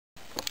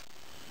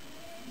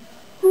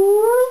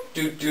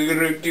Hello,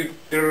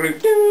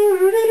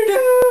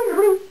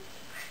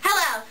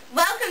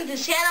 welcome to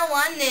Channel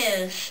 1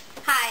 News.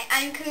 Hi,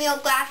 I'm Camille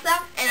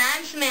Glasso. And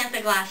I'm Samantha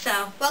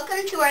Glasso.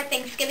 Welcome to our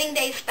Thanksgiving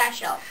Day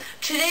special.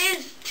 Today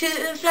is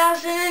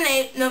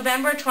 2008,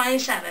 November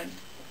 27th.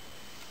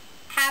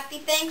 Happy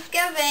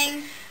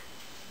Thanksgiving.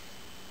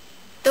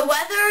 The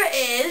weather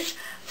is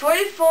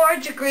 44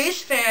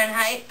 degrees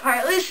Fahrenheit,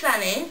 partly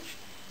sunny.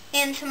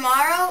 And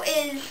tomorrow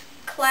is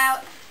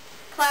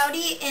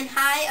cloudy and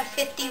high of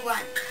 51.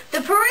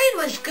 The parade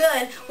was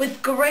good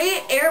with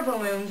great air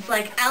balloons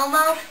like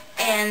Elmo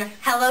and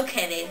Hello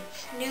Kitty.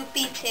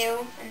 Snoopy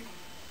too, and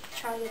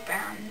Charlie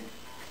Brown.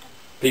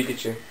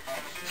 Pikachu.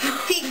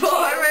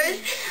 Performers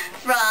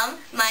from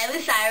Miley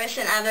Cyrus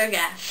and other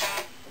guests.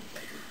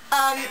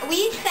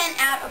 We sent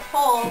out a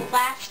poll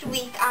last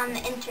week on the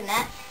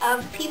internet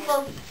of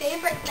people's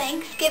favorite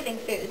Thanksgiving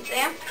foods.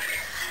 Yeah?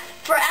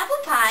 For apple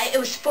pie, it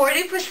was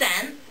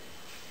 40%.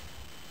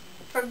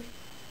 For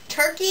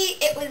turkey,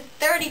 it was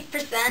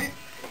 30%.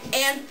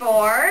 And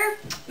for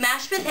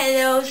mashed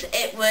potatoes,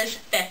 it was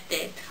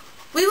 50%.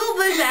 We will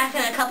be back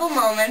in a couple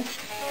moments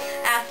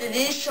after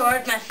these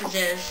short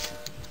messages.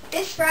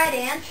 This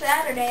Friday and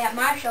Saturday at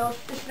Marshall's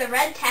is the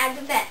Red Tag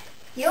event.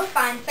 You'll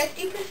find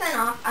 50%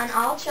 off on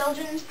all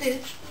children's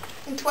boots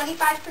and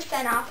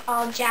 25% off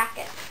all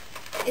jackets.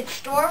 It's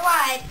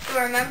store-wide, so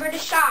remember to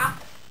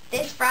shop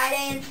this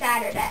Friday and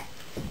Saturday.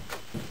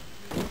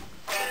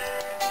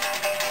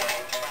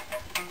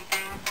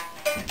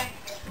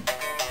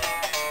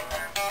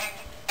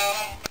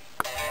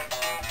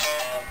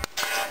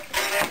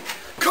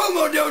 Come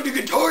on down to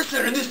Guitar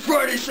Center this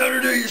Friday,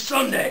 Saturday, or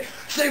Sunday.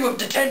 Save up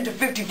to 10 to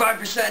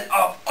 55%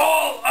 off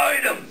all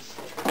items.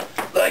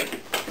 Like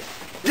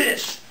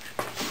this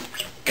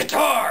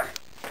guitar,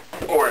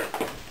 or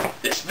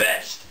this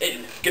vest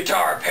in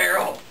guitar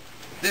apparel.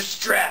 This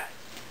strap,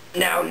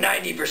 now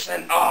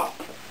 90% off.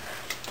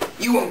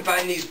 You won't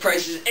find these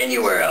prices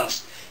anywhere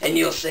else, and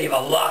you'll save a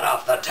lot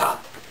off the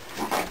top.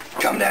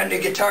 Come down to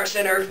Guitar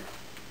Center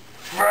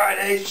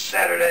Friday,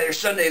 Saturday, or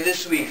Sunday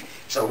this week.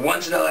 It's a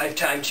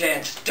once-in-a-lifetime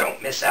chance.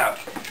 Don't miss out.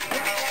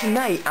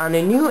 Tonight on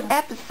a new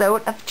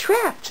episode of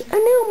Trapped, a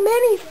new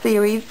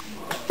mini-series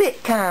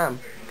sitcom.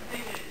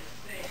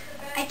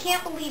 I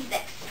can't believe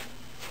this.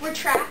 We're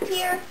trapped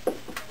here?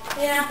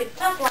 Yeah.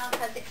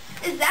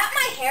 Is that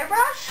my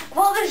hairbrush?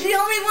 Well, there's the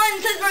only one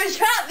since we're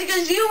trapped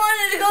because you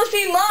wanted to go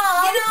see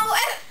Mom. You know,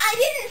 I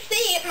didn't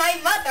see it. My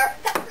mother.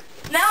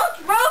 Now it's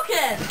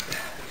broken.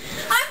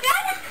 I'm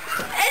gonna...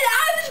 And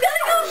I was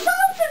gonna go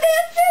salt to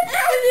Vincent.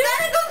 I was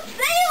gonna go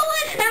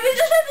sailing. And we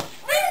just had to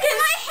think in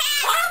my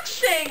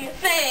boxing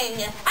thing.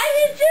 I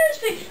mean,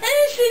 seriously. And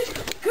it's these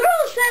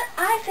girls that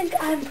I think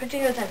I'm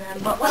prettier than them,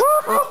 but what?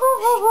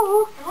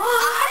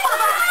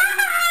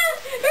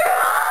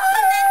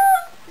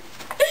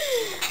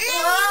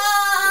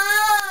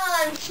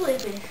 I'm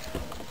sleepy.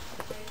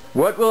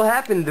 What will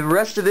happen the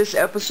rest of this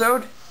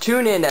episode?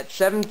 Tune in at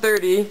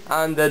 7:30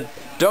 on the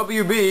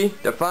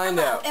WB to find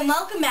out. And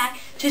welcome back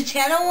to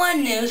Channel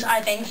 1 News,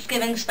 our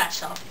Thanksgiving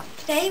special.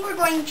 Today we're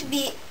going to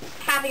be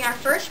having our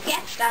first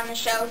guest on the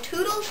show,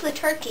 Toodles the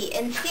Turkey,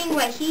 and seeing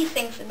what he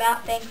thinks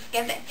about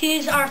Thanksgiving.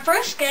 He's our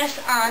first guest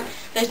on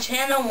the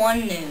Channel 1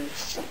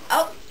 News.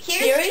 Oh,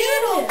 here's Here he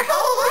Toodles. is.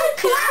 Oh,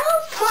 clap.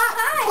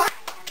 Hi.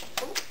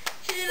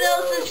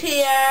 Toodles is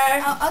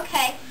here. Oh,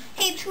 okay.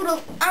 Hey,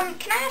 Toodles,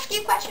 can I ask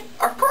you a question?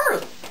 Of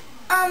course.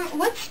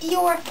 What's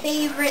your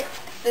favorite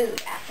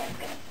food at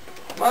Thanksgiving?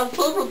 My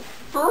favorite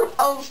food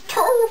is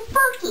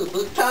turkey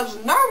because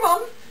no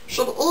one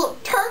should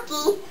eat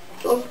turkey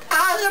because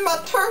I am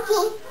a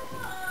turkey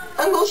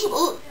and they should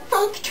eat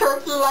fake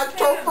turkey like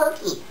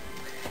turkey.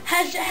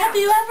 Have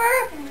you ever?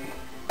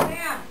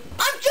 Yeah.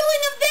 I'm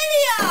doing a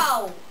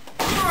video!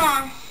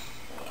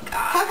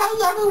 Have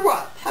I ever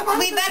what? Have I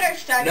We better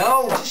start.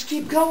 No, just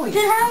keep going.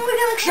 Then how are we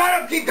gonna...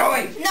 Shut up, keep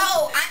going.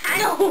 No,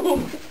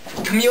 No.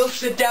 Camille,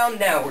 sit down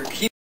now. We're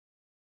keep.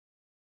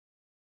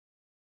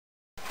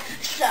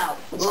 So,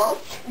 Yes?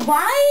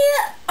 why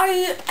are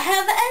you...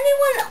 Have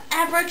anyone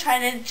ever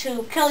tried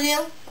to kill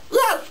you?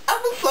 Yes,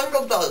 every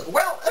single day.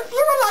 Well, if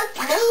you were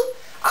like me,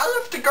 I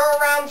used to go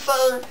around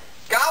saying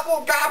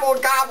gobble, gobble,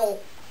 gobble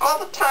all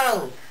the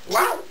time.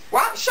 What?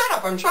 What? Shut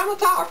up, I'm trying to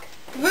talk.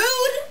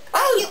 rude.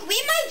 We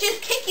might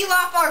just kick you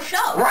off our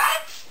show.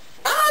 What?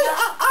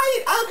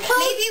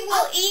 Maybe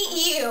we'll eat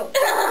you.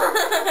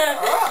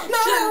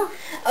 No.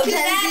 Okay,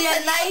 That be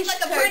a nice like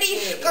a pretty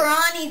turkey.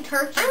 scrawny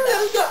turkey. I'm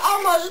gonna get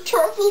all my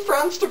turkey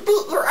friends to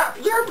beat you up.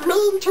 You're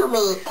mean to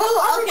me. Hey,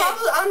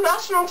 everybody on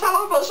national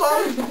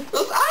television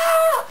is,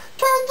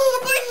 turkey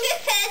Push abuse.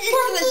 his head Turkey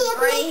into his abuse.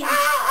 brain.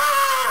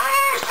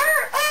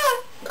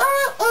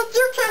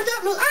 You can't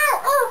get me.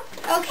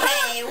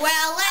 Okay,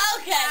 well,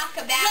 let's talk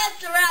about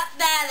Let's wrap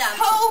that up.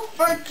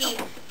 tofurkey.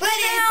 But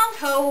it's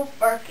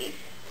tofurkey.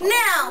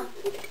 Now,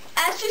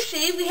 as you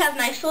see, we have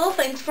nice little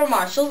things for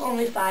Marshall's,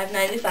 only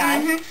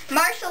 $5.95.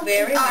 Marshall's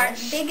Very is our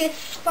nice.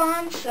 biggest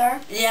sponsor.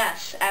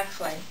 Yes,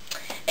 actually.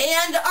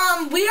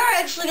 And we are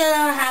actually going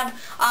to have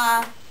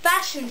a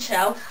fashion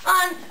show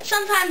on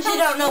sometimes you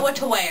don't know what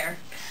to wear.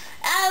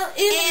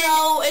 Even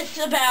though it's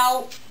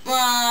about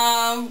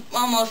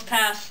almost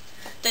past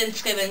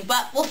Thanksgiving,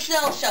 but we'll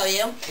still show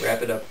you.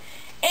 Wrap it up.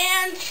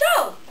 And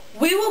so,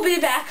 we will be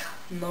back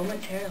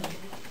momentarily.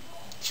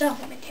 So,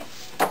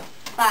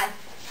 bye.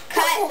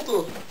 Cut.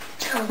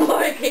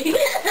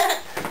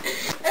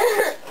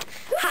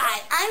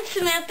 Hi, I'm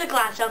Samantha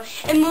Glasso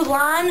in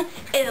Milan,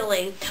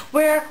 Italy,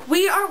 where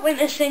we are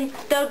witnessing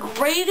the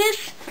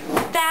greatest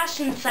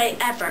fashion site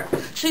ever.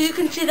 So you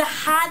can see the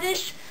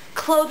hottest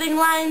clothing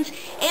lines,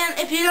 and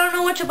if you don't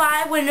know what to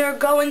buy when you're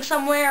going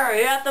somewhere or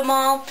you're at the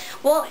mall,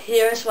 well,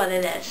 here's what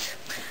it is.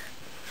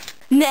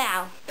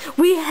 Now,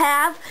 we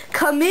have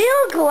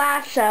Camille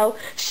Glasso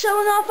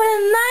showing off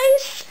a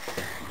nice,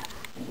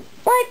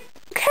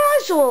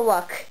 casual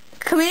look.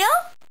 Camille?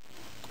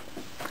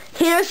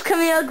 Here's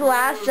Camille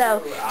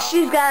Glasso.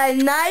 She's got a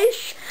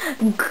nice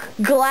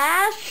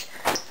glass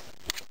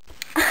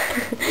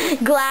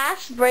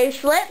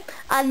bracelet,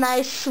 a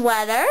nice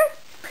sweater,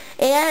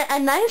 and a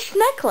nice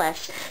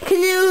necklace.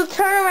 Can you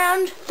turn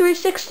around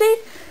 360?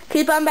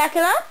 Keep on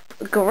backing up?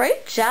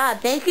 Great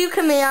job. Thank you,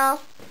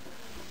 Camille.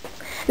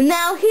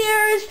 Now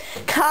here's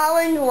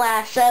Colin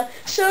Glasso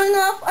showing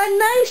off a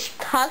nice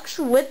tux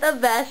with a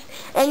vest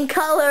and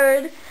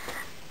colored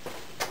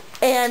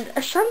and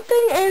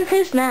something in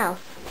his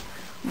mouth,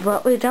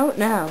 but we don't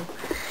know.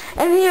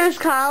 And here's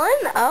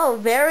Colin. Oh,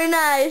 very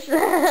nice.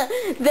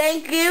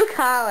 Thank you,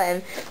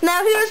 Colin.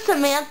 Now here's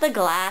Samantha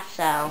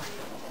Glasso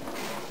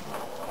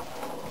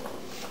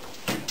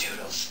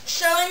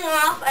showing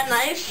off a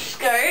nice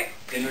skirt.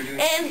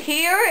 And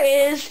here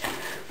is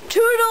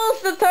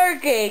Toodles the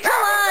turkey. Come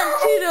on,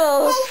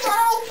 Toodles.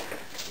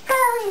 How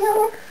are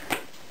you?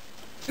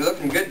 You're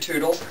looking good,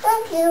 Toodles.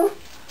 Thank you.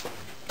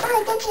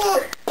 Bye, good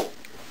job.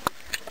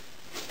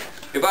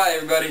 Goodbye,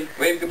 everybody.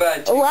 Wave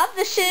goodbye. Love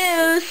the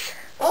shoes.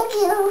 Thank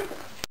you.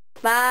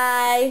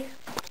 Bye.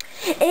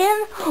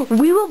 And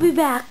we will be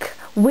back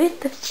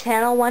with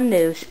Channel 1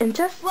 News in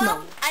just a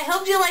moment. I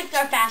hope you liked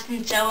our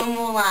fashion show in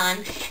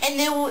Milan. And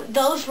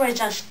those were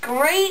just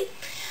great.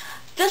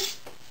 Just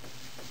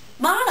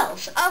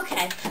models.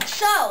 Okay.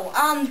 So,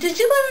 did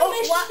you go to the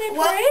Macy's Day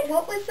Parade?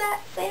 What was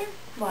that, Sam?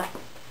 What?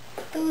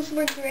 Those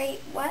were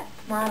great, what?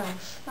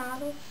 Models.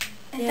 Models?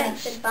 I Yes. thought you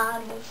said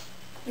bottles.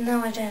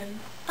 No, I didn't.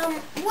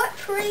 What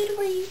parade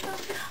were you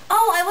talking about?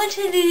 Oh, I went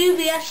to the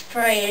UBS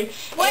parade.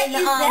 What is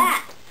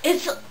that?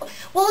 It's kind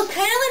of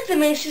like the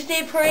Macy's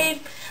Day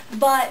Parade,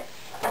 but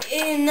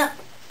in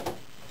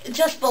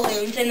just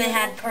balloons, and they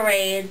had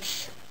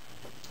parades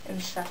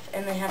and stuff,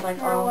 and they had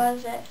Where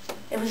was it?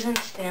 It was in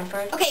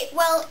Stanford. Okay,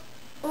 well,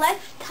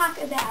 let's talk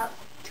about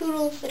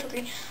Toodles Little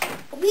Green.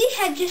 We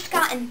had just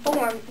got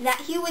informed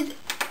that he was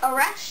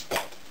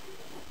arrested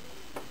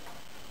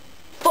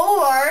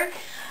for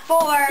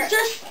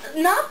just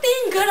not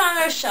being good on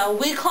our show.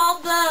 We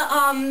called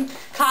the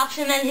cops,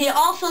 and then he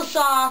also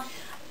saw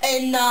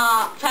in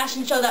the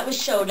fashion show that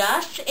was showed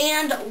us,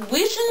 and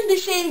we shouldn't be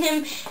seeing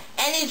him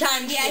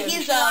anytime soon. Yeah,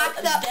 he's so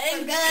locked up for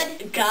thank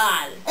good.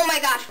 God. Oh my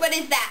gosh, what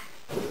is that?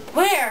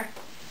 Where?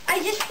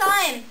 I just saw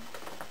him.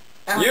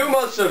 You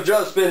must have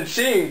just been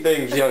seeing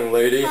things, young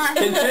lady.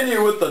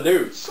 Continue with the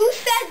news. Who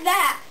said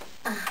that?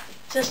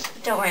 Just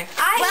don't worry. At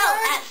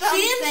At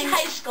Sheehan's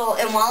High School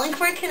in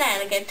Wallingford,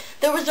 Connecticut,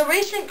 there was a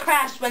recent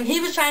crash when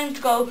he was trying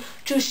to go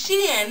to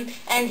Sheehan,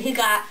 and he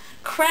got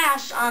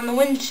crashed on the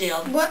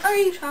windshield. What are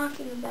you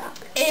talking about?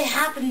 It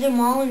happened in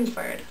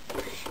Wallingford.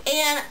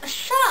 And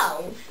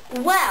so,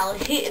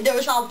 there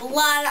was all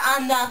blood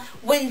on the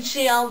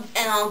windshield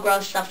and all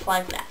gross stuff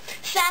like that.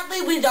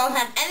 Sadly, we don't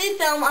have any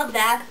film of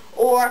that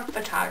or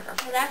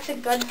photography. Well, that's a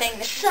good thing.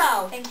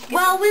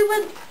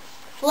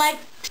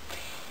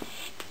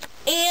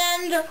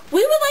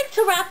 We would like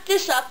to wrap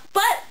this up,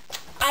 but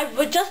I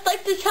would just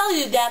like to tell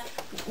you that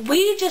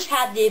we just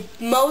had the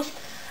most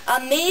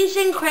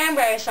amazing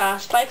cranberry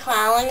sauce by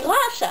Colin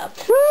Glasso.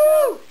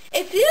 Woo!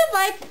 If you'd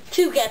like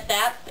to get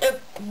that,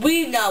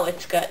 we know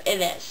it's good.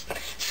 It is.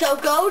 So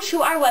go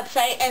to our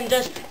website and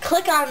just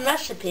click on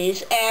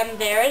recipes, and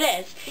there it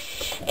is.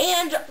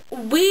 And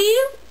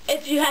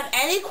if you have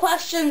any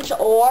questions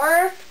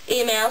or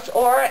emails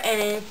or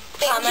any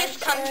comments,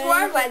 just come to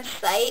our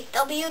website,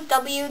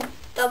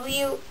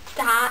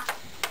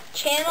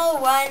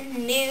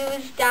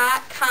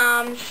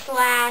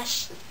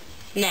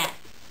 www.channel1news.com/net.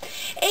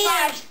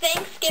 And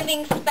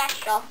Thanksgiving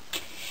special.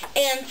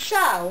 And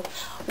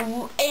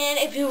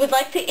if you would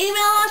like to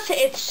email us,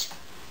 it's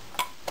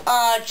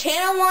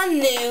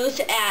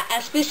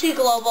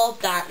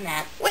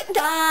channel1news@sbcglobal.net.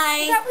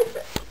 Bye.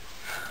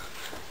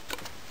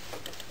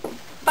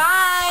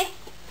 Bye.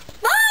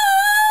 Bye.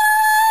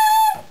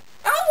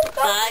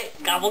 Bye.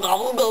 Gobble,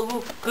 gobble,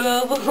 gobble,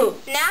 gobble.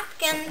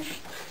 Napkins.